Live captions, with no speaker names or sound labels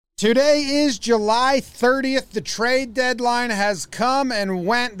Today is July 30th. The trade deadline has come and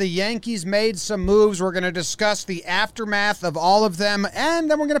went. The Yankees made some moves. We're going to discuss the aftermath of all of them, and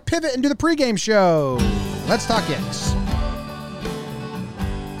then we're going to pivot into the pregame show. Let's talk Yanks.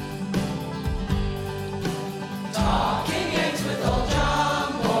 Talking Yanks with old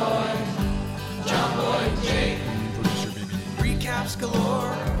John Boy, Jake. Recaps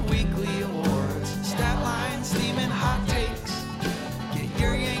galore, weekly awards, stat lines, steam and hot takes. Get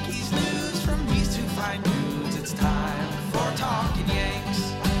your Yankees news from these two fine dudes. It's time for Talking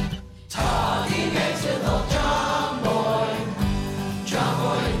Yanks. Talking Yanks with old John Boy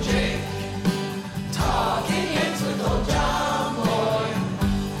and Jake. Talking Yanks with old John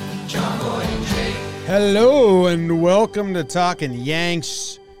Boy and Jake. Hello and welcome to Talking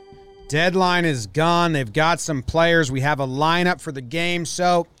Yanks. Deadline is gone. They've got some players. We have a lineup for the game.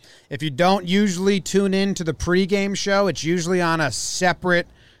 So if you don't usually tune in to the pregame show, it's usually on a separate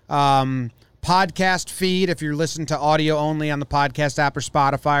podcast feed. If you're listening to audio only on the podcast app or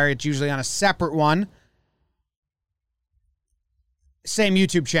Spotify, it's usually on a separate one. Same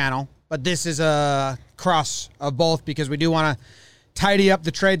YouTube channel, but this is a cross of both because we do want to tidy up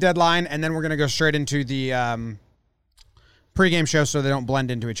the trade deadline, and then we're going to go straight into the pregame show so they don't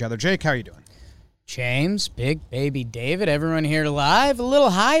blend into each other. Jake, how are you doing? James, Big Baby David, everyone here live. A little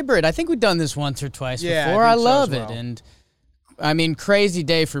hybrid. I think we've done this once or twice before. I love it. And, I mean, crazy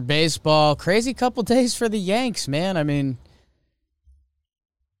day for baseball. Crazy couple days for the Yanks, man. I mean,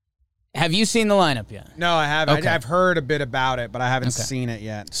 have you seen the lineup yet? No, I haven't. Okay. I've heard a bit about it, but I haven't seen it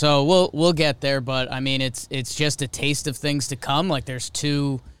yet. So we'll get there, but, I mean, it's just a taste of things to come. Like, there's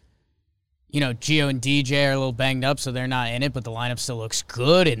two... You know, Gio and DJ are a little banged up, so they're not in it, but the lineup still looks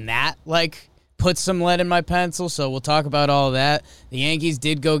good, and that, like, puts some lead in my pencil, so we'll talk about all of that. The Yankees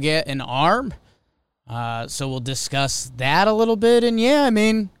did go get an arm, so we'll discuss that a little bit, and yeah, I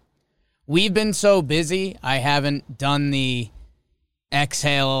mean, we've been so busy, I haven't done the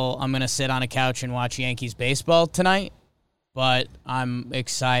exhale, I'm going to sit on a couch and watch Yankees baseball tonight, but I'm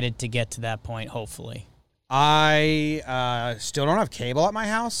excited to get to that point, hopefully. I still don't have cable at my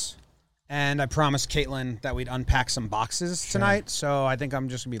house. And I promised Caitlin that we'd unpack some boxes tonight, so I think I'm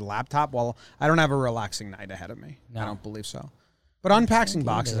just going to be laptop. Well, I don't have a relaxing night ahead of me. No. I don't believe so. But unpacking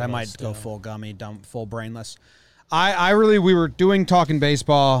boxes, I might go full gummy, dumb, full brainless. We were doing Talking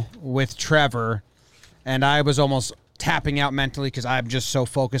Baseball with Trevor, and I was almost tapping out mentally because I'm just so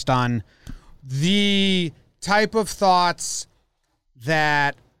focused on the type of thoughts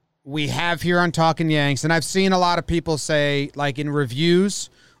that we have here on Talking Yanks. And I've seen a lot of people say, like in reviews,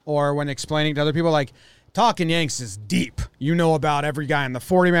 or when explaining to other people, like, Talking Yanks is deep. You know about every guy on the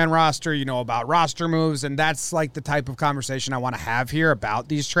 40-man roster. You know about roster moves. And that's, like, the type of conversation I want to have here about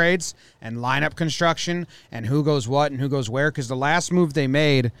these trades and lineup construction and who goes what and who goes where. Because the last move they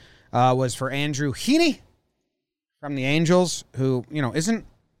made was for Andrew Heaney from the Angels, who, you know, isn't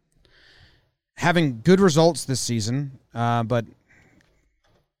having good results this season, but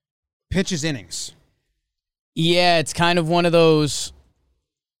pitches innings. Yeah, it's kind of one of those...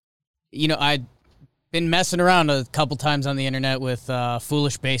 You know, I've been messing around a couple times on the internet with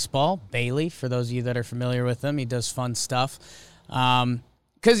Foolish Baseball, Bailey, for those of you that are familiar with him. He does fun stuff.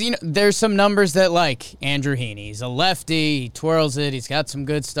 Because, you know, there's some numbers that like Andrew Heaney. He's a lefty. He twirls it. He's got some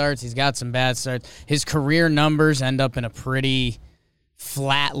good starts. He's got some bad starts. His career numbers end up in a pretty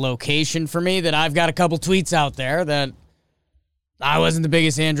flat location for me that I've got a couple tweets out there that I wasn't the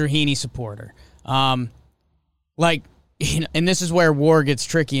biggest Andrew Heaney supporter. And this is where WAR gets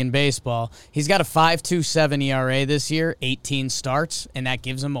tricky in baseball. He's got a 5.27 ERA this year, 18 starts, and that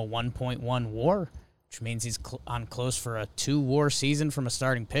gives him a 1.1 WAR, which means he's on close for a 2 WAR season from a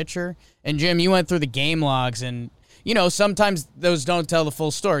starting pitcher. And, Jim, you went through the game logs, and, you know, sometimes those don't tell the full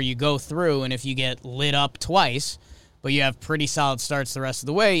story. You go through, and if you get lit up twice, but you have pretty solid starts the rest of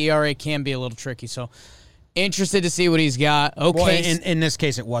the way, ERA can be a little tricky. So, interested to see what he's got. Okay. Well, in this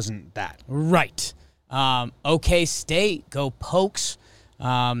case, it wasn't that. Right. OK State, go Pokes,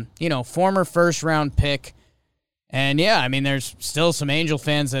 you know, former first-round pick. And, yeah, I mean, there's still some Angel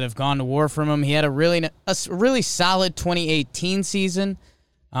fans that have gone to war from him. He had a really solid 2018 season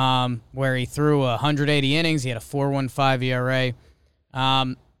where he threw 180 innings. He had a 4.15 ERA.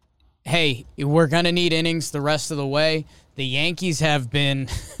 Hey, we're going to need innings the rest of the way. The Yankees have been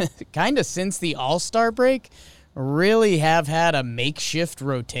kind of since the All-Star break really have had a makeshift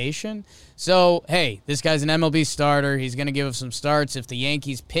rotation. So, hey, this guy's an MLB starter. He's going to give us some starts. If the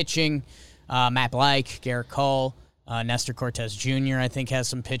Yankees pitching, Matt Blake, Garrett Cole, Nestor Cortez Jr., I think, has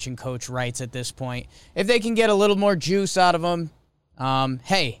some pitching coach rights at this point. If they can get a little more juice out of him,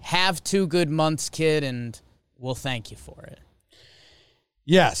 hey, have 2 good months, kid, and we'll thank you for it.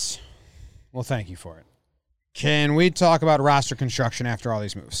 Yes. Well, thank you for it. Can we talk about roster construction after all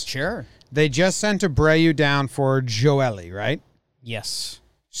these moves? Sure. They just sent Abreu down for Joely, right? Yes.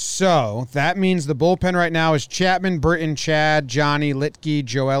 So that means the bullpen right now is Chapman, Britton, Chad, Johnny, Litke,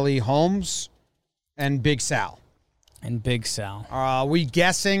 Joely, Holmes, and Big Sal. And Big Sal. Are we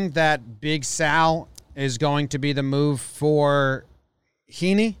guessing that Big Sal is going to be the move for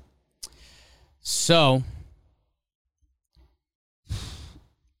Heaney? So,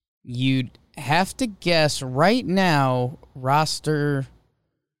 you'd have to guess right now, roster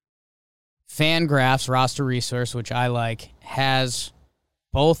Fangraphs, roster resource, which I like, has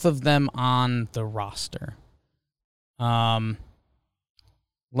both of them on the roster. Let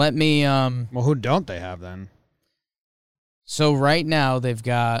me Well, who don't they have then? So right now they've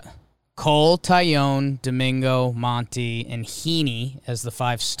got Cole, Tyone, Domingo, Monty, and Heaney as the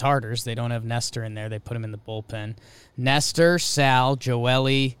 5 starters. They don't have Nestor in there. They put him in the bullpen. Nestor, Sal,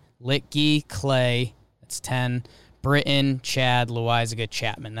 Joely, Litke, Clay. That's 10. Britton, Chad, Loizaga,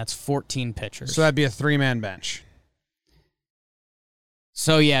 Chapman. That's 14 pitchers. So that'd be a 3-man bench.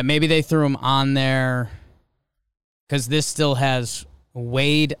 So, yeah, maybe they threw him on there because this still has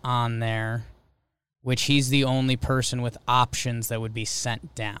Wade on there, which he's the only person with options that would be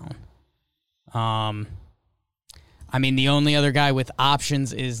sent down. I mean, the only other guy with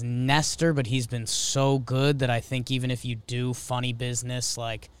options is Nestor, but he's been so good that I think even if you do funny business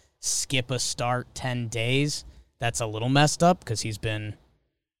like skip a start 10 days, that's a little messed up because he's been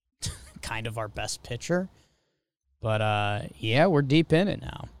kind of our best pitcher. But, yeah, we're deep in it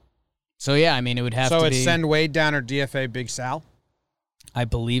now. So, yeah, I mean, it would have to be... So it's send Wade down or DFA Big Sal? I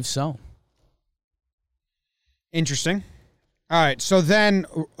believe so. Interesting. All right, so then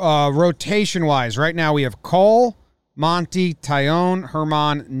rotation-wise, right now we have Cole, Monty, Tyone,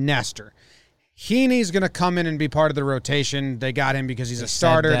 Herman, Nestor. Heaney's going to come in and be part of the rotation. They got him because he's a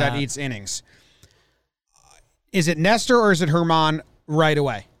starter that eats innings. Is it Nestor or is it Herman right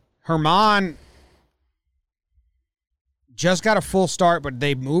away? Herman just got a full start, but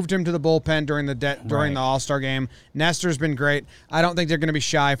they moved him to the bullpen during the All-Star game. Nestor's been great. I don't think they're going to be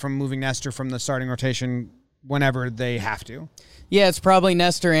shy from moving Nestor from the starting rotation whenever they have to. Yeah, it's probably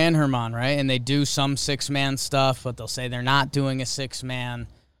Nestor and Herman, right? And they do some 6-man stuff, but they'll say they're not doing a 6-man.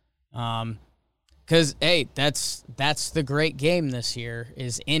 Because, hey, that's the great game this year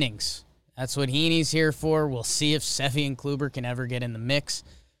is innings. That's what Heaney's here for. We'll see if Sevy and Kluber can ever get in the mix.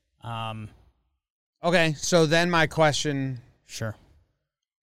 Okay, so then my question. Sure.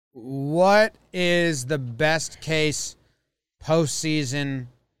 What is the best case postseason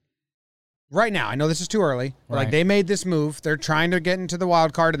right now? I know this is too early. But Right. Like they made this move. They're trying to get into the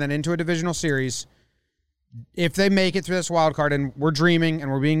wild card and then into a divisional series. If they make it through this wild card, and we're dreaming and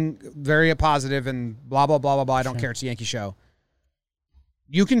we're being very positive and blah, blah, blah, blah, blah. I don't care. It's a Yankee show.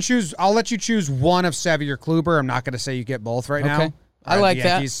 You can choose. I'll let you choose one of Sevy or Kluber. I'm not going to say you get both right now. I like that.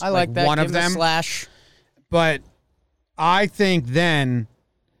 Yankees, I like that. One Give of him a them. slash. But I think then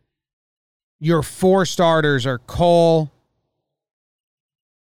your 4 starters are Cole,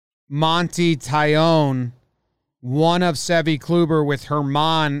 Monty, Tyone, one of Sevy, Kluber with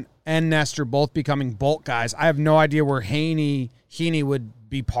Herman and Nestor both becoming bulk guys. I have no idea where Heaney would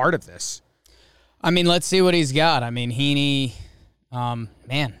be part of this. I mean, let's see what he's got. I mean, Heaney,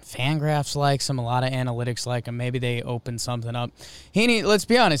 man, Fangraphs likes him. A lot of analytics like him. Maybe they open something up. Heaney, let's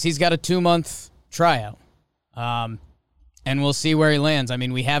be honest, he's got a 2-month tryout. And we'll see where he lands. I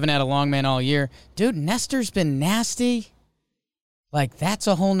mean, we haven't had a long man all year. Dude, Nestor's been nasty. Like, that's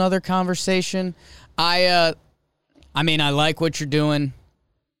a whole nother conversation. I mean, I like what you're doing.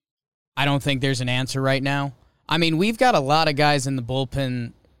 I don't think there's an answer right now. I mean, we've got a lot of guys in the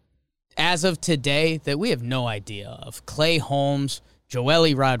bullpen as of today that we have no idea of. Clay Holmes,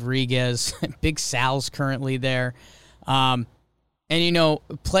 Joely Rodriguez, Big Sal's currently there. And, you know,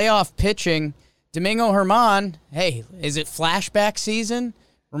 playoff pitching, Domingo Herman, hey, is it flashback season?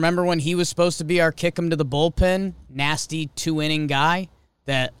 Remember when he was supposed to be our kick him to the bullpen, nasty 2-inning guy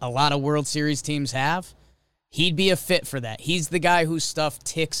that a lot of World Series teams have? He'd be a fit for that. He's the guy whose stuff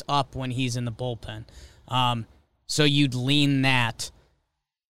ticks up when he's in the bullpen. So you'd lean that.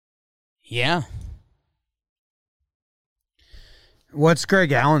 Yeah. What's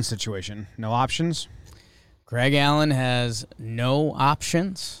Greg Allen's situation? No options? Greg Allen has no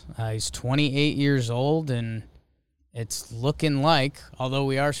options. He's 28 years old, and it's looking like, although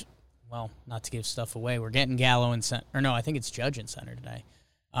we are, well, not to give stuff away, we're getting Gallo in center. Or no, I think it's Judge in center today.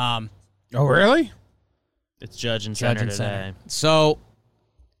 Oh, really? It's Judge and Center today. So,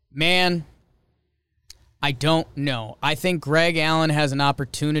 man, I don't know. I think Greg Allen has an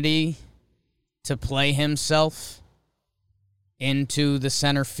opportunity to play himself into the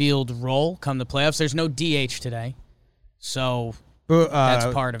center field role come the playoffs. There's no DH today, so that's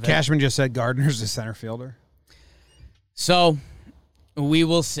part of it. Cashman just said Gardner's the center fielder. So we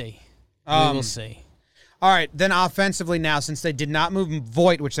will see. We will see. All right, then offensively now, since they did not move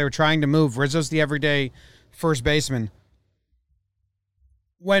Voit, which they were trying to move, Rizzo's the everyday first baseman.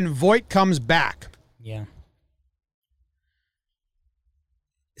 When Voit comes back, yeah,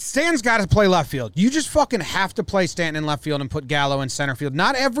 Stan's got to play left field. You just fucking have to play Stanton in left field and put Gallo in center field.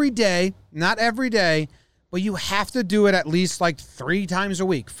 Not every day, but you have to do it at least like 3 times a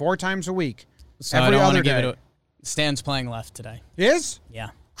week, 4 times a week. So every other day. Stan's playing left today. Is? Yeah.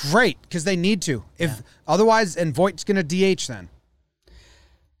 Great, because they need to. Otherwise, and Voigt's going to DH then.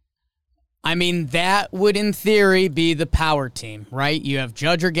 I mean, that would, in theory, be the power team, right? You have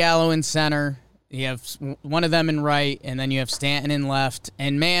Judge or Gallo in center. You have one of them in right, and then you have Stanton in left.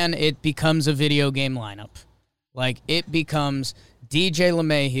 And, man, it becomes a video game lineup. Like, it becomes DJ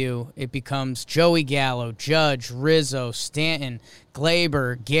LeMahieu. It becomes Joey Gallo, Judge, Rizzo, Stanton,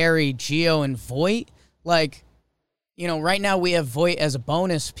 Glaber, Gary, Gio, and Voit. Like, you know, right now we have Voit as a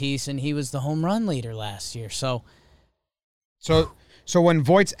bonus piece, and he was the home run leader last year. So when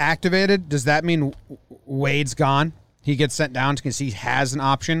Voigt's activated, does that mean Wade's gone? He gets sent down because he has an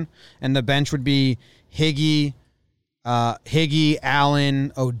option, and the bench would be Higgy,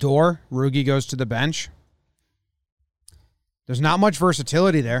 Allen, Odor. Rugi goes to the bench. There's not much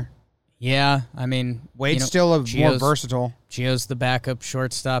versatility there. Yeah, I mean, Wade's still more versatile. Gio's the backup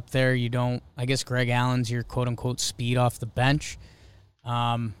shortstop there. I guess Greg Allen's your quote-unquote speed off the bench.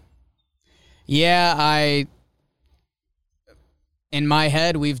 In my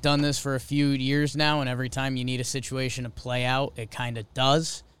head, we've done this for a few years now, and every time you need a situation to play out, it kind of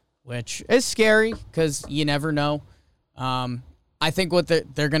does, which is scary because you never know. I think what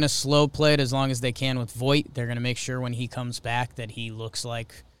they're going to slow play it as long as they can with Voit. They're going to make sure when he comes back that he looks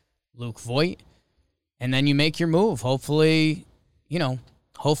like Luke Voit, and then you make your move. Hopefully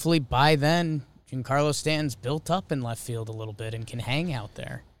by then, Giancarlo Stanton's built up in left field a little bit and can hang out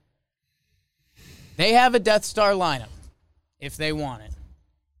there. They have a Death Star lineup. If they want it.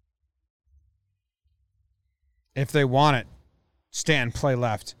 If they want it, Stanton play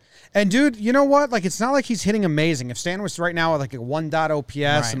left. And, dude, you know what? Like, it's not like he's hitting amazing. If Stanton was right now with, like, a 1.0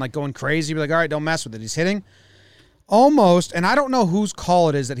 OPS and, like, going crazy, be like, all right, don't mess with it. He's hitting almost, and I don't know whose call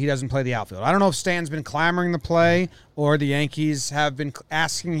it is that he doesn't play the outfield. I don't know if Stan's been clamoring to play or the Yankees have been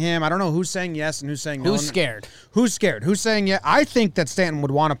asking him. I don't know who's saying yes and who's saying no. Who's scared? Who's scared? Who's saying yeah? I think that Stanton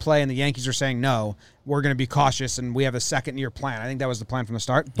would want to play, and the Yankees are saying no. We're going to be cautious, and we have a second-year plan. I think that was the plan from the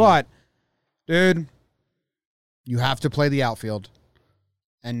start. Yeah. But, dude, you have to play the outfield,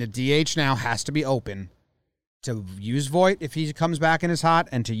 and the DH now has to be open to use Voit if he comes back and is hot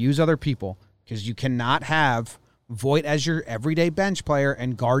and to use other people because you cannot have Voit as your everyday bench player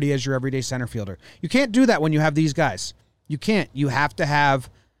and Gardy as your everyday center fielder. You can't do that when you have these guys. You can't. You have to have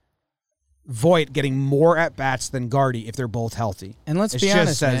Voit getting more at-bats than Gardy if they're both healthy. And let's be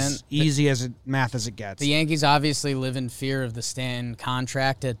honest, man. It's just as easy as math as it gets. The Yankees obviously live in fear of the Stanton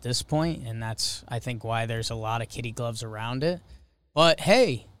contract at this point, and that's, I think, why there's a lot of kitty gloves around it. But,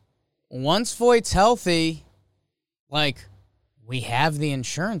 hey, once Voigt's healthy, like, we have the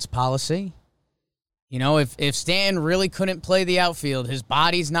insurance policy. You know, if Stanton really couldn't play the outfield, his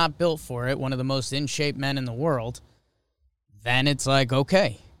body's not built for it, one of the most in-shape men in the world, then it's like,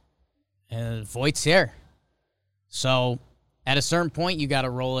 okay. Voigt's here. So at a certain point, you got to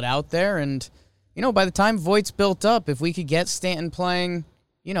roll it out there. And, you know, by the time Voigt's built up, if we could get Stanton playing,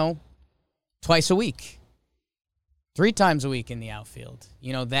 you know, twice a week, 3 times a week in the outfield,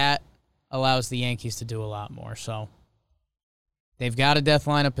 you know, that allows the Yankees to do a lot more. So they've got a death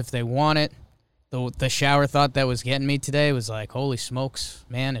lineup if they want it. The shower thought that was getting me today was like, holy smokes,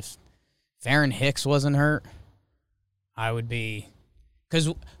 man, if Aaron Hicks wasn't hurt, I would be...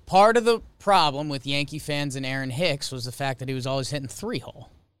 Because part of the problem with Yankee fans and Aaron Hicks was the fact that he was always hitting 3-hole.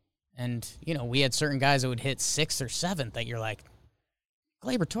 And, you know, we had certain guys that would hit 6th or 7th that you're like,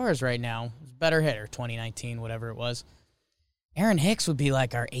 Gleyber Torres right now is a better hitter, 2019, whatever it was. Aaron Hicks would be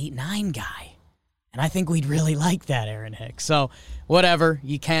like our 8-9 guy. And I think we'd really like that, Aaron Hicks. So, whatever.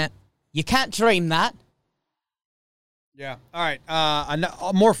 You can't dream that. Yeah. All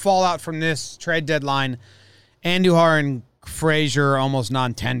right. More fallout from this trade deadline. Andujar and Frazier are almost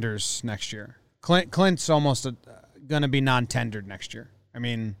non-tenders next year. Clint's almost going to be non-tendered next year. I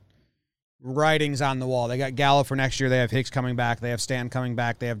mean, writing's on the wall. They got Gallo for next year. They have Hicks coming back. They have Stan coming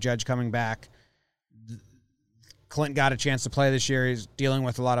back. They have Judge coming back. Clint got a chance to play this year. He's dealing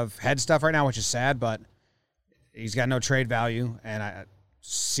with a lot of head stuff right now, which is sad, but he's got no trade value, and it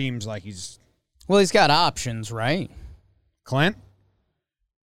seems like he's... Well, he's got options, right? Clint?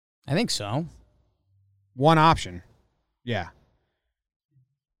 I think so. One option. Yeah.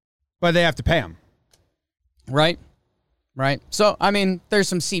 But they have to pay him. Right. So, I mean, there's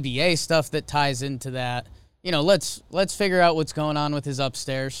some CBA stuff that ties into that. Let's figure out what's going on with his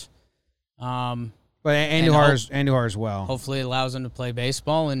upstairs. But Andujar as well. Hopefully it allows him to play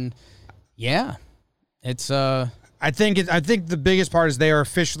baseball. And, yeah, it's... I think the biggest part is they are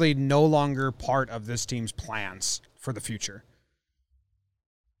officially no longer part of this team's plans for the future.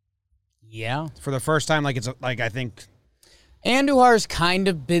 Yeah. For the first time, I think... Andujar's kind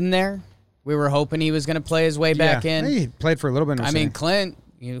of been there. We were hoping he was going to play his way back in. He played for a little bit. Clint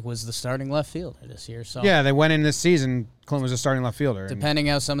was the starting left fielder this year. So yeah, they went in this season. Clint was a starting left fielder. Depending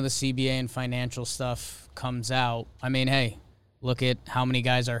how some of the CBA and financial stuff comes out, I mean, hey, look at how many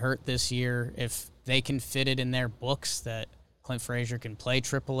guys are hurt this year. If they can fit it in their books that Clint Frazier can play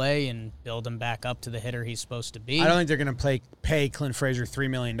AAA and build him back up to the hitter he's supposed to be. I don't think they're going to pay Clint Frazier $3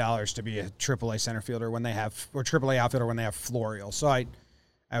 million to be a AAA center fielder when they have, or AAA outfielder when they have Florial. So I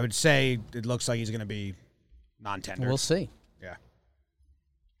would say it looks like he's going to be non-tender. We'll see. Yeah.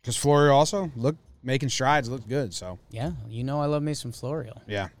 Because Florial also making strides, looked good. So yeah, I love me some Florial.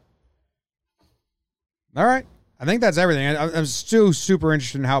 Yeah. All right. I think that's everything. I'm still super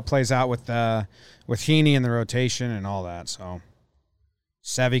interested in how it plays out with Heaney and the rotation and all that. So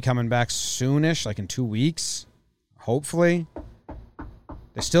Sevy coming back soonish, like in 2 weeks, hopefully.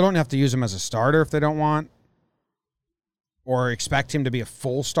 They still don't have to use him as a starter if they don't want. Or expect him to be a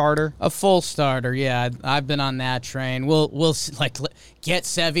full starter? A full starter, yeah. I've been on that train. We'll get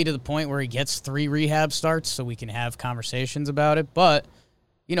Sevy to the point where he gets 3 rehab starts so we can have conversations about it. But,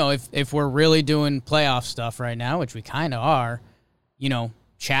 if we're really doing playoff stuff right now, which we kind of are,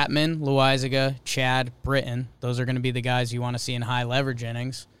 Chapman, Loizaga, Chad, Britton, those are going to be the guys you want to see in high leverage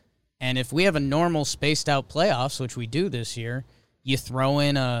innings. And if we have a normal spaced out playoffs, which we do this year, you throw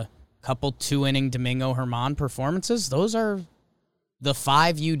in a couple 2-inning Domingo Germán performances, those are the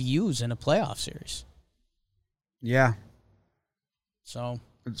 5 you'd use in a playoff series. Yeah. So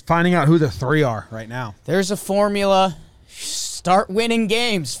it's finding out who the 3 are right now. There's a formula. Start winning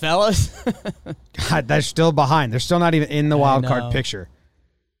games, fellas. God, they're still behind. They're still not even in the wild card picture.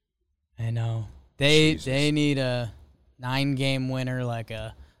 I know. They need a 9-game winner like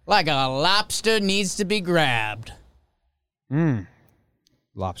a lobster needs to be grabbed.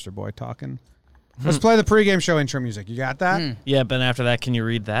 Lobster boy talking. Let's play the pregame show intro music. You got that? Yeah, but after that, can you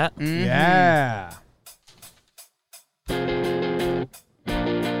read that? Mm-hmm. Yeah.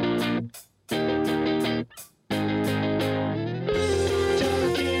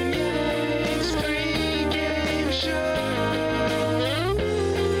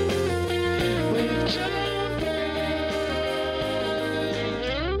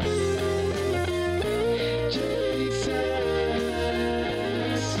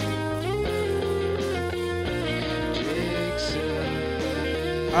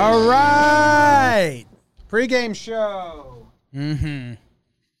 All right. Pre-game show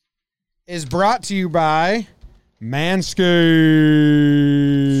is brought to you by Manscaped.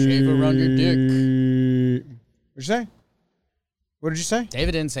 Shave around your dick. What'd you say? What did you say?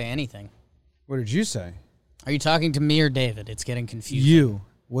 David didn't say anything. What did you say? Are you talking to me or David? It's getting confusing. You.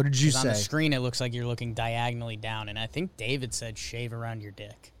 What did you say? On the screen, it looks like you're looking diagonally down, and I think David said shave around your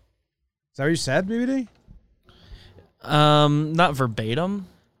dick. Is that what you said, BBD? Not verbatim.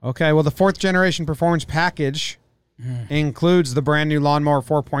 Okay, well, the 4th generation performance package includes the brand new Lawnmower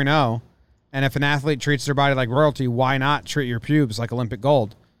 4.0. And if an athlete treats their body like royalty, why not treat your pubes like Olympic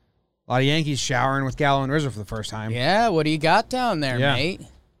gold? A lot of Yankees showering with Gallo and Rizzo for the first time. Yeah, what do you got down there, mate?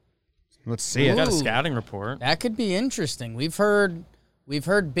 Let's see it. Got a scouting report. That could be interesting. We've heard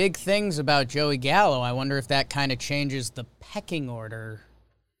big things about Joey Gallo. I wonder if that kind of changes the pecking order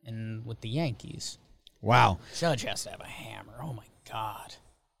with the Yankees. Wow. Judge has to have a hammer. Oh, my God.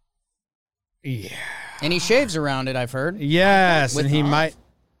 Yeah. And he shaves around it, I've heard. Yes, and he might.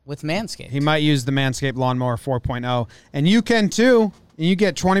 With Manscaped. He might use the Manscaped Lawnmower 4.0. And you can, too. And you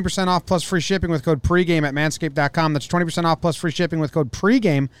get 20% off plus free shipping with code pregame at manscaped.com. That's 20% off plus free shipping with code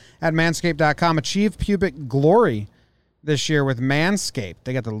pregame at manscaped.com. Achieve pubic glory this year with Manscaped.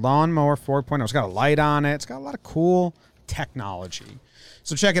 They got the Lawnmower 4.0. It's got a light on it. It's got a lot of cool technology.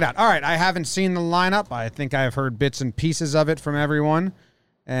 So check it out. All right, I haven't seen the lineup. I think I've heard bits and pieces of it from everyone.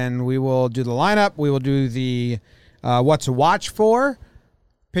 And we will do the lineup. We will do the what to watch for,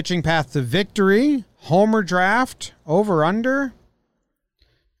 pitching path to victory, homer draft, over-under,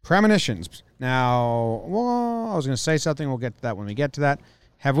 premonitions. Now, well, I was going to say something. We'll get to that when we get to that.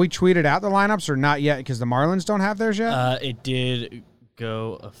 Have we tweeted out the lineups or not yet because the Marlins don't have theirs yet? It did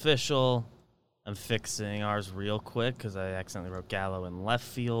go official I'm fixing ours real quick because I accidentally wrote Gallo in left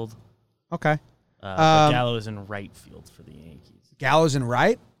field. Okay. But Gallo is in right field for the Yankees. Gallo's in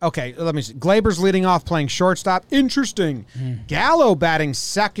right? Okay, let me see. Glaber's leading off, playing shortstop. Interesting. Gallo batting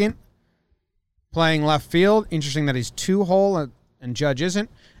second, playing left field. Interesting that he's 2-hole and Judge isn't.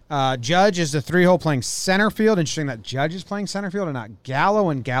 Judge is the 3-hole playing center field. Interesting that Judge is playing center field and not Gallo,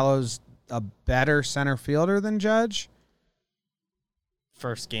 and Gallo's a better center fielder than Judge.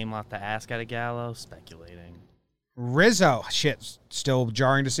 First game lot to ask out of Gallo, speculating. Rizzo, shit, still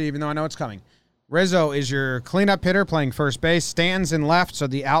jarring to see, even though I know it's coming. Rizzo is your cleanup hitter playing first base. Stanton's in left, so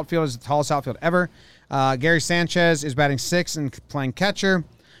the outfield is the tallest outfield ever. Gary Sanchez is batting 6th and playing catcher.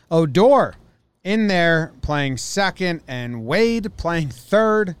 Odor in there playing second, and Wade playing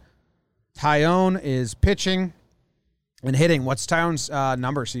third. Tyone is pitching and hitting. What's Tyone's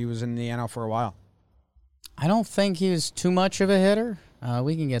numbers? He was in the NL for a while. I don't think he was too much of a hitter.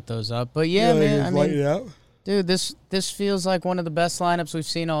 We can get those up. But, yeah, man, I mean, dude, this feels like one of the best lineups we've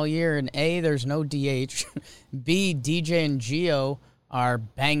seen all year. And, A, there's no DH. B, DJ and Gio are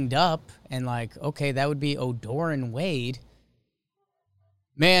banged up. And, like, okay, that would be Odor and Wade.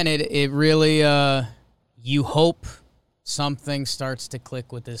 Man, it really, you hope something starts to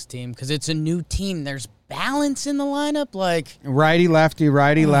click with this team because it's a new team. There's balance in the lineup. Like righty, lefty,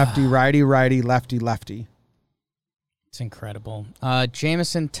 righty, lefty, righty, righty, lefty, lefty. It's incredible.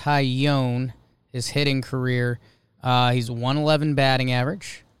 Jameson Tyone, his hitting career, he's 111 batting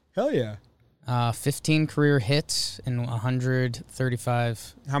average. Hell yeah. 15 career hits and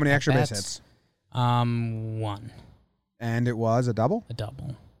 135. How many extra base at-bats. hits? 1. And it was a double? A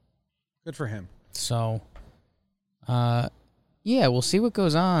double. Good for him. So, yeah, we'll see what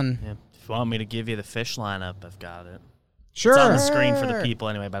goes on. Yeah. If you want me to give you the fish lineup, I've got it. Sure. It's on the screen for the people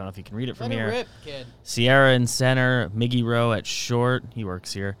anyway, but I don't know if you can read it from here. Rip, kid. Sierra in center, Miggy Rowe at short. He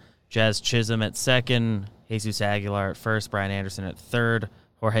works here. Jazz Chisholm at second. Jesus Aguilar at first. Brian Anderson at third.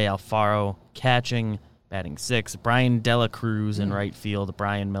 Jorge Alfaro catching, batting 6th. Brian Dela Cruz in right field.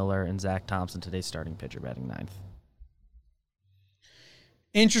 Brian Miller and Zach Thompson, today's starting pitcher, batting 9th.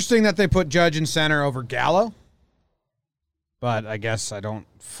 Interesting that they put Judge in center over Gallo. But I guess I don't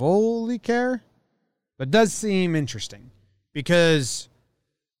fully care. But it does seem interesting. Because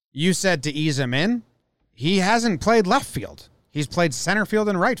you said to ease him in, he hasn't played left field. He's played center field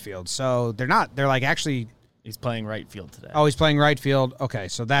and right field. So they're like actually. He's playing right field today. Oh, he's playing right field. Okay,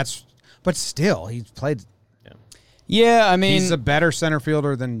 so that's. But still, he's played. Yeah, I mean. He's a better center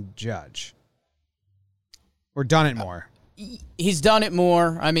fielder than Judge. Or done it more. He's done it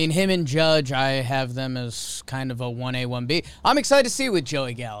more. I mean, him and Judge, I have them as kind of a 1A, 1B. I'm excited to see with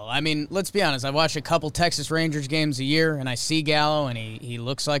Joey Gallo. I mean, let's be honest. I watch a couple Texas Rangers games a year, and I see Gallo, and he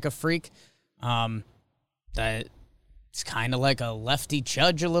looks like a freak. That it's kind of like a lefty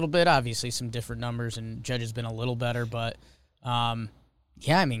Judge a little bit. Obviously, some different numbers, and Judge has been a little better. But,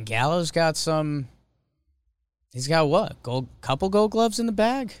 yeah, I mean, Gallo's got some – he's got what? Couple gold gloves in the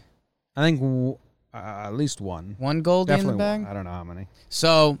bag? I think at least one. One goldie in the bag? One. I don't know how many.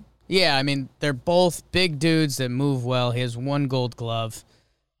 So, yeah, I mean, they're both big dudes that move well. He has one gold glove.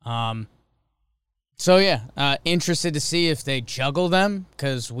 So, yeah, interested to see if they juggle them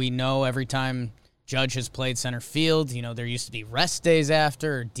because we know every time Judge has played center field, you know, there used to be rest days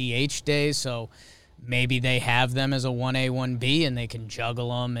after or DH days. So maybe they have them as a 1A, 1B and they can juggle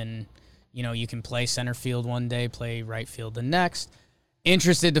them and, you know, you can play center field one day, play right field the next.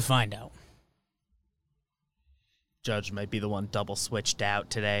 Interested to find out. Judge might be the one double switched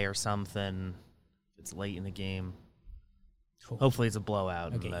out today or something. It's late in the game. Cool. Hopefully it's a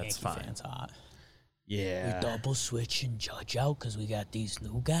blowout, Okay, and that's Yankee fine. fans hot. Yeah. We double switching Judge out because we got these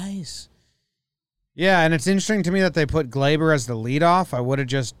new guys. Yeah, and it's interesting to me that they put Glaber as the leadoff. I would have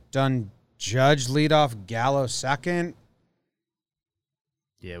just done Judge leadoff, Gallo second.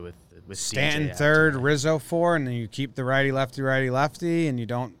 Yeah, with Stanton CJ third, out. Rizzo 4, and then you keep the righty, lefty, and you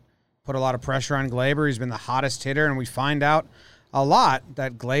don't put a lot of pressure on Glaber. He's been the hottest hitter, and we find out a lot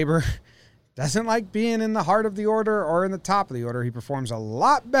that Glaber doesn't like being in the heart of the order or in the top of the order. He performs a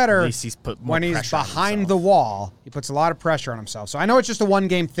lot better At least he's put more when he's pressure on behind himself. the wall. He puts a lot of pressure on himself. So I know it's just a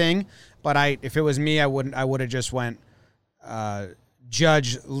one-game thing, but if it was me, I would have just went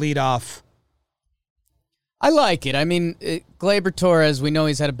Judge leadoff. I like it. I mean, Gleyber Torres, we know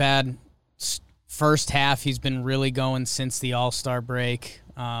he's had a bad first half. He's been really going since the All-Star break.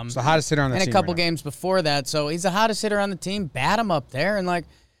 He's the hottest hitter on the team. And a couple right now. games before that. So he's the hottest hitter on the team. Bat him up there. And, like,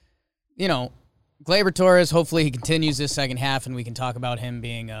 you know, Gleyber Torres, hopefully he continues this second half and we can talk about him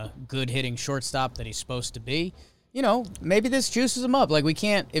being a good hitting shortstop that he's supposed to be. You know, maybe this juices him up. Like, we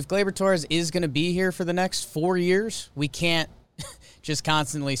can't, if Gleyber Torres is going to be here for the next 4 years, we can't just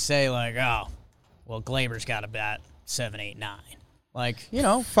constantly say, like, oh, well, Glaber's got to bat 7, 8, 9. Like, you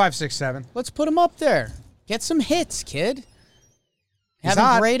know, 5, 6, 7. let's put him up there. Get some hits, kid. He's Having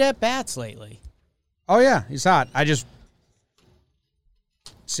hot. great at-bats lately. Oh, yeah, he's hot.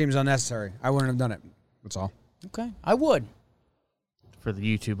 Seems unnecessary. I wouldn't have done it. That's all. Okay, I would. For the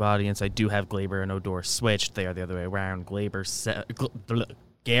YouTube audience, I do have Glaber and Odor switched. They are the other way around.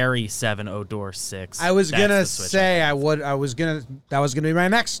 Gary 7, Odor 6. I was That's gonna the switch. say that was gonna be my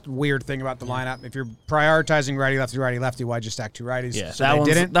next weird thing about the lineup. If you're prioritizing righty lefty, why just stack 2 righties? Yeah, so that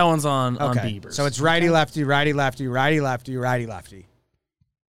they didn't. one's on Okay, Bieber. so it's righty lefty, righty lefty, righty lefty, righty lefty.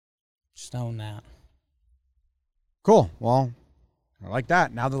 Just own that. Cool. Well, I like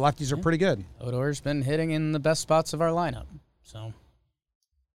that. Now the lefties are pretty good. Odor's been hitting in the best spots of our lineup. So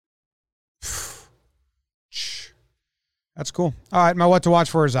That's cool. All right, my what to watch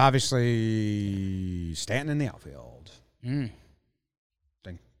for is obviously Stanton in the outfield.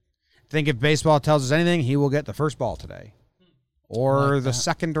 Think if baseball tells us anything, he will get the first ball today, or the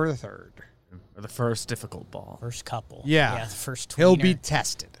second or the third. Or the first difficult ball. first couple. Yeah. The first tweener. He'll be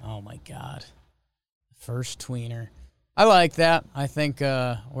tested. Oh, my God. First tweener. I like that. I think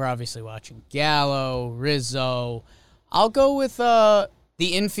we're obviously watching Gallo, Rizzo. I'll go with the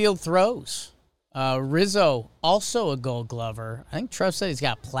infield throws. Rizzo, also a Gold Glover. I think Trev said he's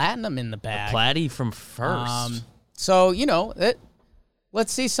got platinum in the bag. Platty from first. So, you know,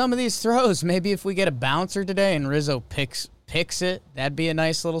 let's see some of these throws. Maybe if we get a bouncer today and Rizzo picks it, that'd be a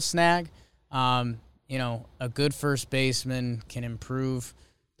nice little snag. You know, a good first baseman can improve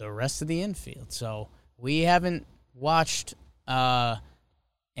the rest of the infield. So we haven't watched an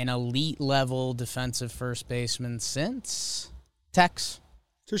elite level defensive first baseman since Tex.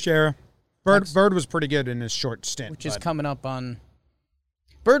 Teixeira. Bird was pretty good in his short stint. Which is coming up on.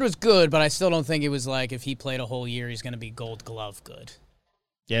 Bird was good, but I still don't think it was like if he played a whole year, he's going to be Gold Glove good.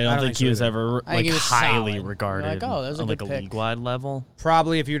 Yeah, I don't think he was ever I think he was highly solid. regarded Like, oh, that was a on good a pick. league-wide level.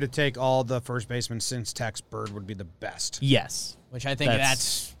 Probably if you were to take all the first basemen since Tex, Bird would be the best. Yes. Which I think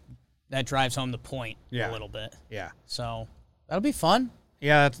that drives home the point Yeah. a little bit. Yeah. So that'll be fun.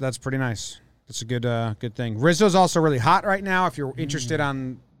 Yeah, that's pretty nice. That's a good thing. Rizzo's also really hot right now. If you're interested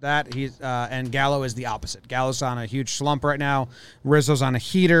on that, he's and Gallo is the opposite. Gallo's on a huge slump right now. Rizzo's on a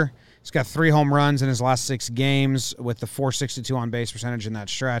heater. He's got 3 home runs in his last 6 games with the .462 on base percentage in that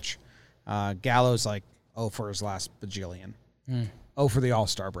stretch. Gallo's like 0 for his last bajillion. 0 for the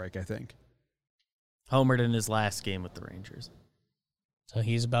All-Star break, I think. Homered in his last game with the Rangers. So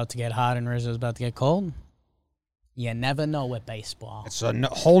he's about to get hot and Rizzo's about to get cold. You never know with baseball. It's a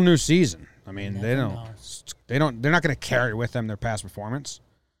whole new season. I mean, You they're never not going to carry with them their past performance.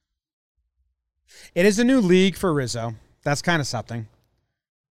 It is a new league for Rizzo. That's kind of something.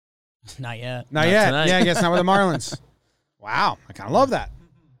 Not yet. Not yet. tonight. Yeah, I guess not with the Marlins. Wow, I kind of love that.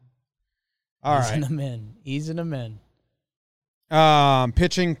 All Easing right. them in. Easing them in.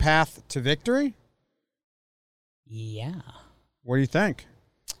 Pitching path to victory. Yeah. What do you think?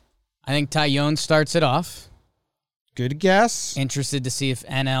 I think Tyone starts it off. Good guess. Interested to see if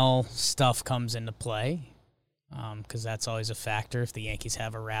NL stuff comes into play, because that's always a factor if the Yankees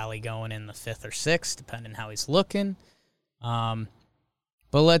have a rally going in the 5th or 6th, depending how he's looking.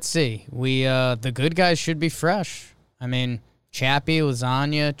 But let's see. The good guys should be fresh. I mean, Chappie,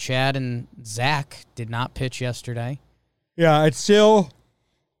 Lasagna, Chad, and Zach did not pitch yesterday. Yeah, I still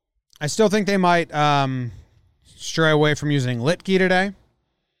think they might stray away from using Litke today,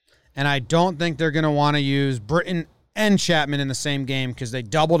 and I don't think they're going to want to use Britton and Chapman in the same game because they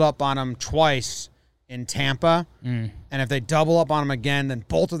doubled up on them twice in Tampa, and if they double up on them again, then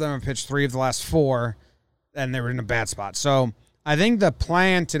both of them have pitched 3 of the last 4, and they were in a bad spot. So I think the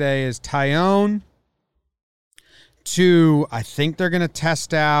plan today is Tyone. 2, I think they're going to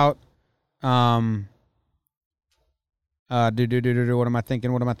test out. What am I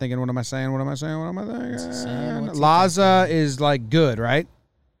thinking? What am I thinking? What am I saying? What am I saying? What am I thinking? Laza is like good, right?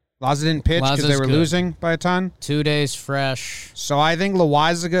 Laza didn't pitch because they Laza's were good. losing by a ton. 2 days fresh. So I think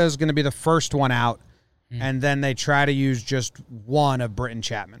Loizaga is going to be the first one out, and then they try to use just one of Britton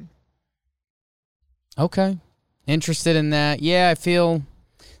Chapman. Okay. Interested in that. Yeah, I feel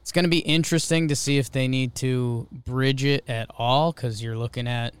it's going to be interesting to see if they need to bridge it at all because you're looking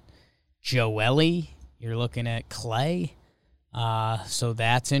at Joely, you're looking at Clay. So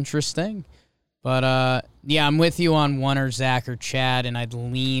that's interesting. But, yeah, I'm with you on one or Zach or Chad, and I'd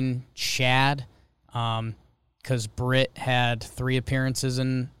lean Chad because Britt had 3 appearances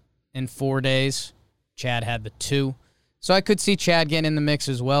in 4 days. Chad had the 2. So I could see Chad getting in the mix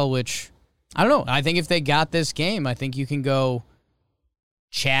as well, which, I don't know. I think if they got this game, I think you can go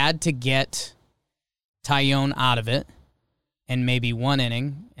Chad to get Tyone out of it, and maybe 1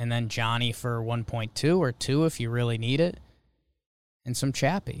 inning, and then Johnny for 1.2 or 2 if you really need it, and some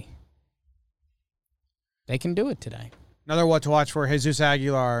Chappie. They can do it today. Another what to watch for Jesus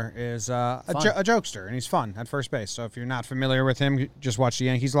Aguilar is a jokester, and he's fun at first base. So if you're not familiar with him, just watch the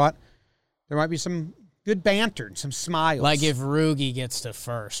Yankees a lot. There might be some good banter and some smiles. Like if Rugi gets to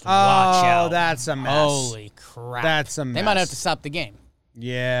first, watch out. Oh, that's a mess. Holy crap. That's a mess. They might have to stop the game.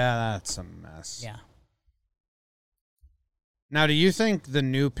 Yeah, that's a mess. Yeah. Now, do you think the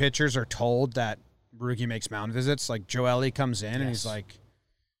new pitchers are told that Rugi makes mound visits? Like Joely comes in and he's like,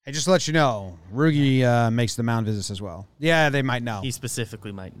 hey, just to let you know, Rugi makes the mound visits as well. Yeah, they might know. He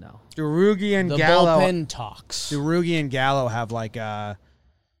specifically might know. Do Rugi and The Gallo bullpen talks. Do Rugi and Gallo have like a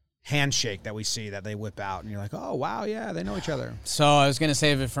handshake that we see that they whip out, and you're like, oh wow, yeah, they know each other. So I was gonna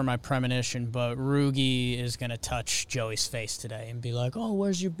save it for my premonition, but Rugi is gonna touch Joey's face today and be like, "Oh,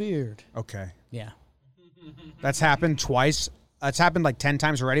 where's your beard?" Okay, Yeah. that's happened twice. It's happened like 10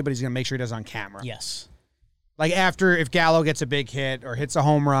 times already, but he's gonna make sure he does it on camera. Yes. Like after, if Gallo gets a big hit or hits a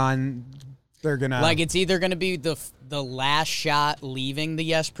home run, they're gonna Like it's either gonna be the last shot leaving the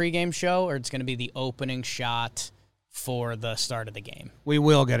Yes pregame show, or it's gonna be the opening shot for the start of the game. We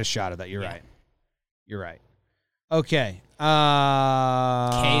will get a shot of that. You're Yeah. right. You're right. Okay.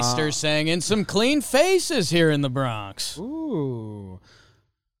 Caster saying, "In some clean faces here in the Bronx." Ooh.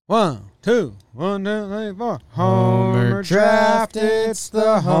 1, 2, 1, 2, 3, 4. Homer draft. It's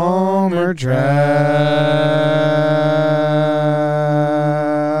the Homer draft.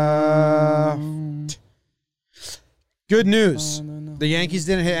 Good news. The Yankees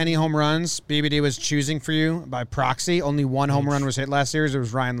didn't hit any home runs. BBD was choosing for you by proxy. Only one home run was hit last series. It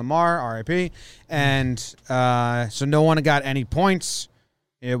was Ryan Lamar, RIP. And so no one got any points.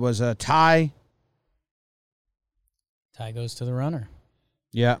 It was a tie. Tie goes to the runner.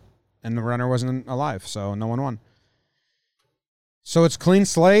 Yeah, and the runner wasn't alive, so no one won. So it's clean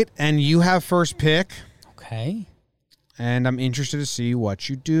slate, and you have first pick, Okay. and I'm interested to see what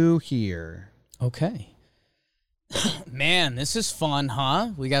you do here. Okay. Man, this is fun,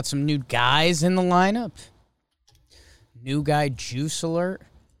 huh? We got some new guys in the lineup. New guy juice alert.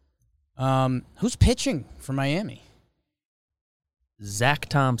 Who's pitching for Miami? Zach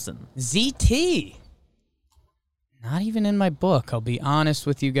Thompson. ZT. Not even in my book, I'll be honest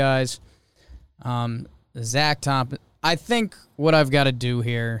with you guys. Zach Thompson. I think what I've got to do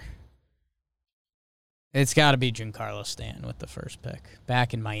here, it's got to be Giancarlo Stanton with the first pick.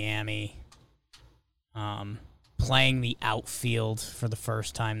 Back in Miami. Playing the outfield for the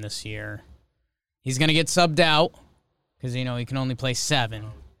first time this year. He's going to get subbed out because, he can only play 7.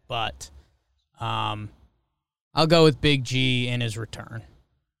 But I'll go with Big G in his return.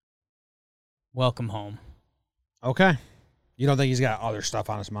 Welcome home. Okay. You don't think he's got other stuff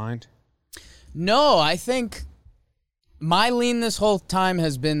on his mind? No, I think my lean this whole time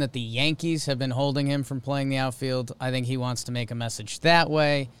has been that the Yankees have been holding him from playing the outfield. I think he wants to make a message that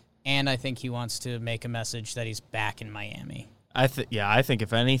way. And I think he wants to make a message that he's back in Miami. I think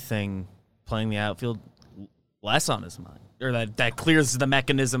if anything, playing the outfield less on his mind, or that clears the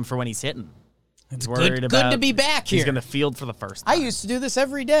mechanism for when he's hitting. It's worried good about to be back here. He's going to field for the first I time. used to do this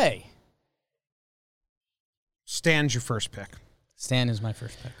every day. Stan's your first pick. Stan is my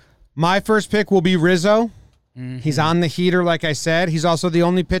first pick. My first pick will be Rizzo. Mm-hmm. He's on the heater, like I said. He's also the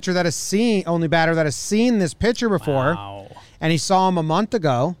only batter that has seen this pitcher before. Wow. And he saw him a month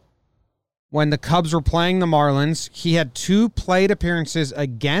ago. When the Cubs were playing the Marlins, he had 2 plate appearances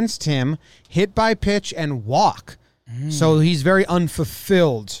against him, hit by pitch and walk. So he's very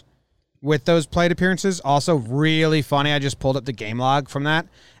unfulfilled with those plate appearances. Also really funny, I just pulled up the game log from that,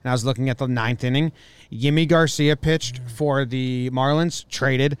 and I was looking at the 9th inning. Yimi Garcia pitched for the Marlins,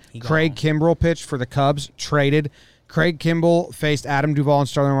 traded. Craig Kimbrell pitched for the Cubs, traded. Craig Kimbrell faced Adam Duvall and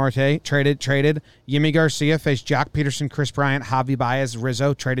Starling Marte, traded. Yimi Garcia faced Jock Peterson, Chris Bryant, Javi Baez,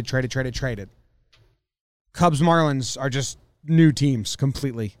 Rizzo, traded. Cubs Marlins are just new teams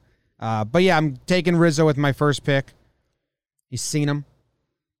completely. But yeah, I'm taking Rizzo with my first pick. He's seen him.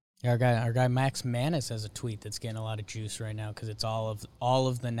 Our guy Max Manis has a tweet that's getting a lot of juice right now because it's all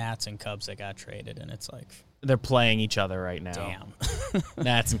of the Nats and Cubs that got traded, and it's like They're playing each other right now. damn.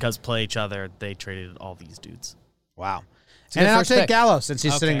 Nats and Cubs play each other. They traded all these dudes. Wow. a And good then I'll first take pick. Gallo since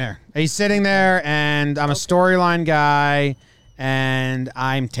he's Okay. sitting there. He's sitting there, and I'm a storyline guy, and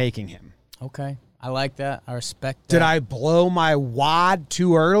I'm taking him. Okay, I like that. I respect that. Did I blow my wad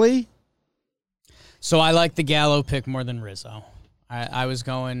too early? So I like the Gallo pick more than Rizzo. I was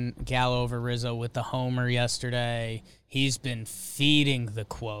going Gallo over Rizzo with the homer yesterday. He's been feeding the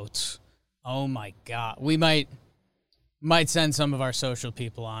quotes. Oh, my God. We might send some of our social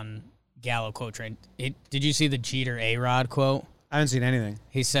people on Gallo quote train. Did you see the Jeter A-Rod quote? I haven't seen anything.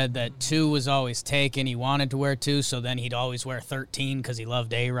 He said that 2 was always taken. He wanted to wear 2, so then he'd always wear 13 because he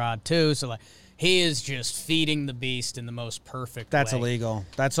loved A-Rod too. So, like, he is just feeding the beast in the most perfect That's way. illegal.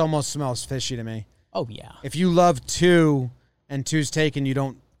 That's almost smells fishy to me. Oh, yeah. If you love 2 and 2's taken, you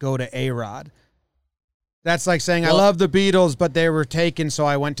don't go to A-Rod. That's like saying, I love the Beatles, but they were taken, so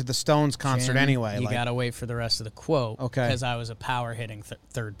I went to the Stones concert Jim, anyway. You Like, got to wait for the rest of the quote. Okay. Because I was a power-hitting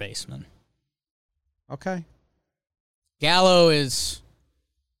third baseman. okay. Gallo he's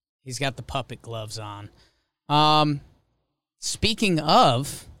got the puppet gloves on. Speaking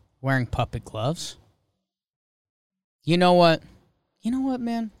of wearing puppet gloves, you know what? You know what,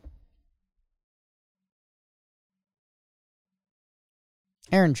 man?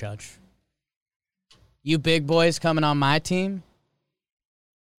 Aaron Judge. You big boys coming on my team?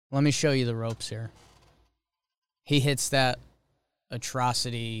 Let me show you the ropes here. He hits that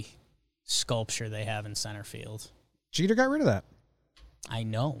atrocity sculpture they have in center field. Jeter got rid of that. I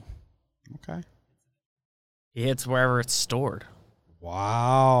know. Okay. He hits wherever it's stored.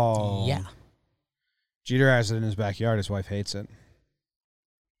 Wow. Yeah. Jeter has it in his backyard. His wife hates it.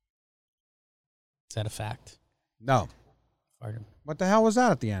 Is that a fact? No. Pardon. What the hell was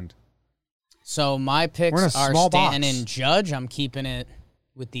that at the end? So my picks We're in a are small Stanton box. and Judge. I'm keeping it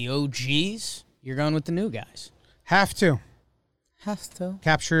with the OGs. You're going with the new guys. Have to. Has to.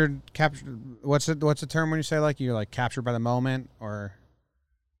 Captured. What's the term when you say like you're like captured by the moment, or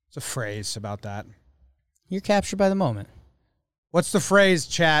it's a phrase about that? You're captured by the moment. What's the phrase,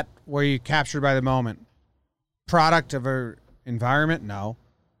 chat, where you captured by the moment? Product of a environment? No.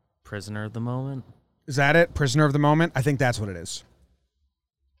 Prisoner of the moment. Is that it? Prisoner of the moment? I think that's what it is.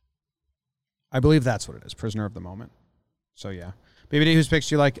 I believe that's what it is. Prisoner of the moment. So yeah. BBD, whose picks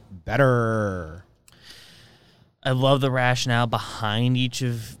do you like better? I love the rationale behind each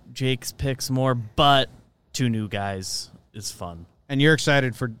of Jake's picks more, but 2 new guys is fun. And you're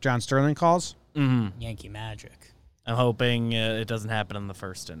excited for John Sterling calls? Mm-hmm. Yankee Magic. I'm hoping it doesn't happen in the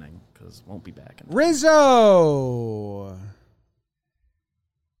first inning because won't be back. Rizzo.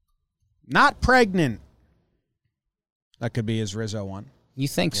 Not pregnant. That could be his Rizzo one. You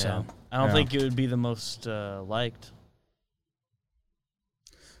think so? I don't Yeah. think it would be the most liked.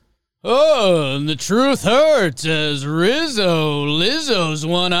 Oh, and the truth hurts as Lizzo's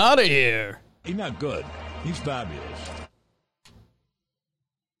one out of here. He's not good. He's fabulous.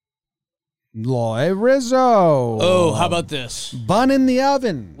 Loy Rizzo. Oh, how about this? Bun in the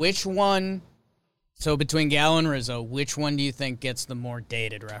oven. Which one, so between Gallo and Rizzo, which one do you think gets the more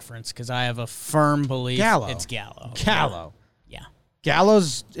dated reference? Because I have a firm belief Gallo. it's Gallo. Gallo. Yeah.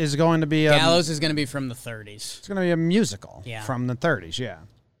 Gallows is going to be Gallows is going to be from the 30s. It's going to be a musical Yeah. from the 30s, yeah.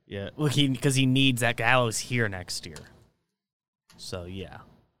 Yeah, well, because he needs that. Gallows here next year, so yeah,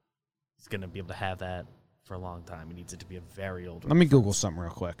 he's gonna be able to have that for a long time. He needs it to be a very old. Let me Google something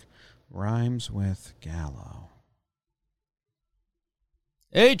real quick. Rhymes with Gallo.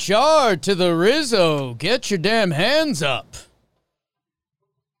 HR to the Rizzo. Get your damn hands up.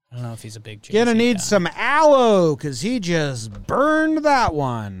 I don't know if he's a big Jay-Z Gonna need guy. some aloe because he just burned that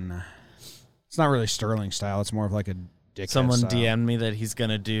one. It's not really Sterling style. It's more of like a dickhead Someone style. DM'd me that he's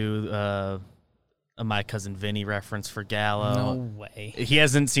gonna do a My Cousin Vinny reference for Gallo. No way. He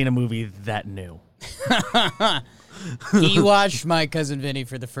hasn't seen a movie that new. He watched My Cousin Vinny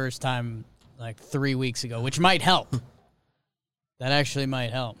for the first time like 3 weeks ago, which might help. That actually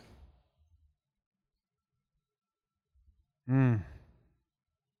might help. I'm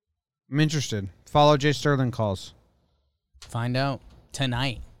interested. Follow Jay Sterling calls. Find out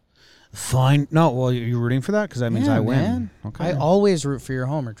tonight. Fine. No, well, you're rooting for that because that means Yeah, I win. man. Okay. I always root for your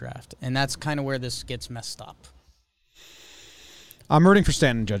homer draft, and that's kind of where this gets messed up. I'm rooting for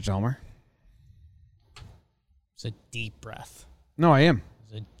Stanton and Judge Homer. It's a deep breath. No, I am.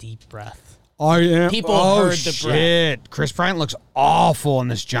 It's a deep breath. I am. People oh, heard the shit. Chris Bryant looks awful in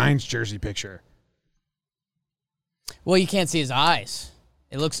this Giants jersey picture. Well, you can't see his eyes.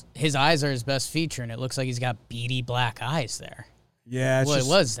 His eyes are his best feature, and it looks like he's got beady black eyes there. Yeah, What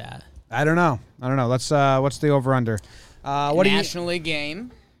was that? I don't know. Let's. What's the over under? What National League game.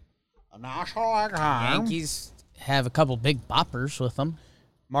 do you? National League. Yankees have a couple big boppers with them.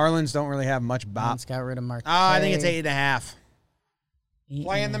 Marlins don't really have much bop. It's got rid of Mark. I think it's 8.5.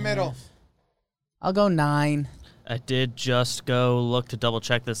 Play in the middle. I'll go 9. I did just go look to double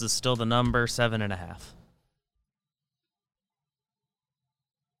check. This is still the number 7.5.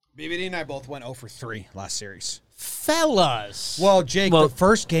 BBD and I both went 0 for 3 last series. Fellas. Well, Jake, Well- the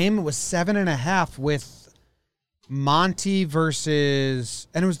first game was 7.5 with Monty versus,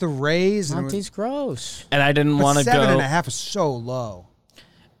 and it was the Rays. Monty's gross. And I didn't want to go. 7.5 is so low.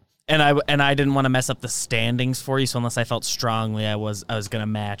 And I didn't want to mess up the standings for you, so unless I felt strongly I was gonna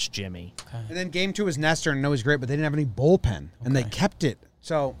match Jimmy. And then game 2 was Nestor, and I know he's great, but they didn't have any bullpen, and they kept it.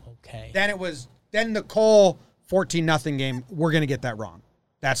 So then the Cole 14-0 game. We're gonna get that wrong.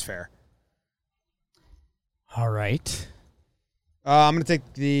 That's fair. All right. I'm gonna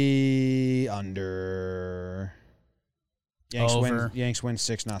take the under. Over. Yanks win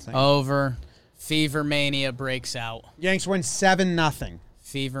 6-0. Over. Fever Mania breaks out. Yanks win 7-0.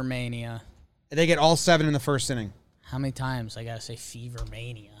 Fever Mania. They get all 7 in the first inning. How many times I gotta say Fever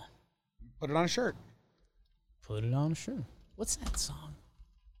Mania? Put it on a shirt. Put it on a shirt. What's that song?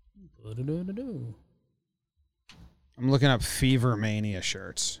 I'm looking up Fever Mania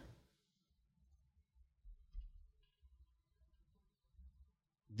shirts.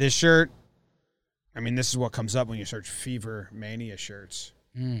 This shirt, I mean, this is what comes up when you search Fever Mania shirts.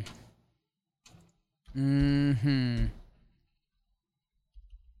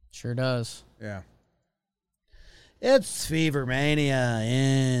 Sure does. Yeah. It's Fever Mania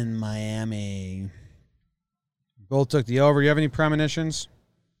in Miami. Both took the over. You have any premonitions?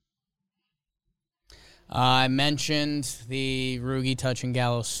 I mentioned the Rugi touching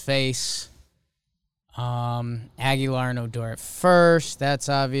Gallo's face. Aguilar and Odor at first. That's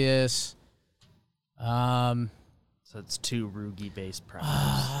obvious. So it's 2 Rugi-based premises.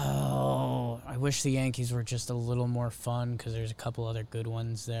 Oh, I wish the Yankees were just a little more fun because there's a couple other good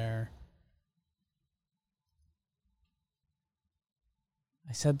ones there.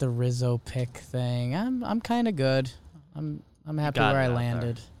 I said the Rizzo pick thing. I'm kind of good. I'm happy where I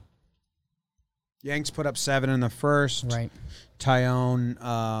landed. Yanks put up 7 in the first. Right.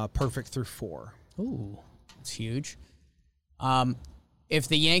 Tyone perfect through 4. Ooh, that's huge. If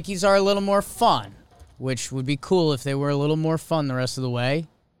the Yankees are a little more fun, which would be cool if they were a little more fun the rest of the way,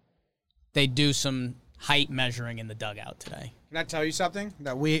 they do some height measuring in the dugout today. Can I tell you something?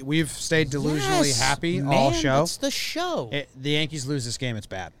 That we've stayed delusionally happy all show. It's the show. The Yankees lose this game, it's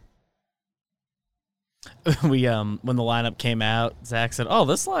bad. We when the lineup came out, Zach said, "Oh,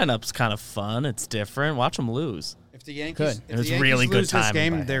 this lineup's kind of fun. It's different. Watch them lose." If the Yankees, It was really good lose this timing by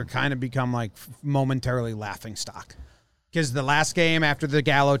game, him. they're kind of become like momentarily laughing stock. Because the last game after the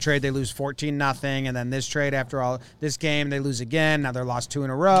Gallo trade, they lose 14-0, and then this trade after all this game, they lose again. Now they're lost 2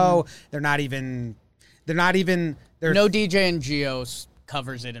 in a row. They're not even. No DJ and Gios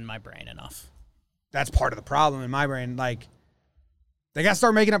covers it in my brain enough. That's part of the problem in my brain. Like, they got to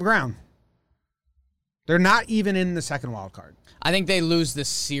start making up ground. They're not even in the second wild card. I think they lose the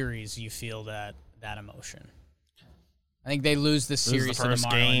series. You feel that emotion. I think they lose the series to the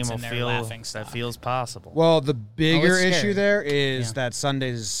Marlins, and they're laughing stock. That feels possible. Well, the bigger it's issue scary. there is that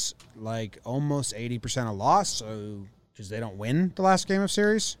Sunday's like almost 80% a loss, so because they don't win the last game of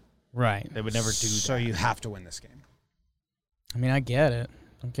series. Right. They would never do that. So you have to win this game. I mean, I get it.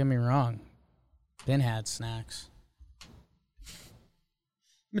 Don't get me wrong. Ben had snacks.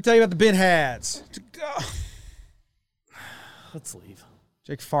 Let me tell you about the bin hads. Let's leave.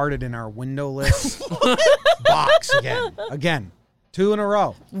 Jake farted in our windowless box again. 2 in a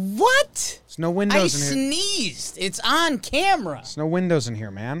row. What? There's no windows I in here. sneezed. It's on camera. There's no windows in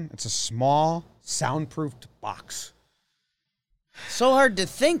here, man. It's a small, soundproofed box. So hard to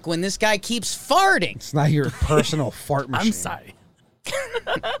think when this guy keeps farting. It's not your personal fart machine. I'm sorry.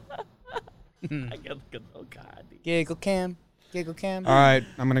 I get good. Oh God. Giggle cam. Giggle cam. All right,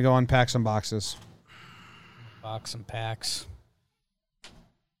 I'm going to go unpack some boxes. Box and packs.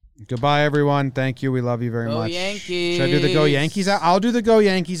 Goodbye, everyone. Thank you. We love you very Go much. Yankees. Should I do the Go Yankees out? I'll do the Go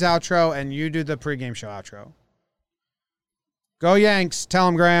Yankees outro, and you do the pregame show outro. Go Yanks. Tell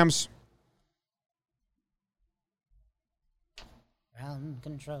them, Grams. Ground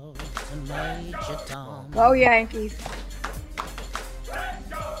control to Major Tom. Go Yankees.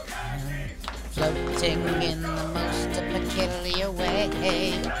 Floating in the most peculiar way.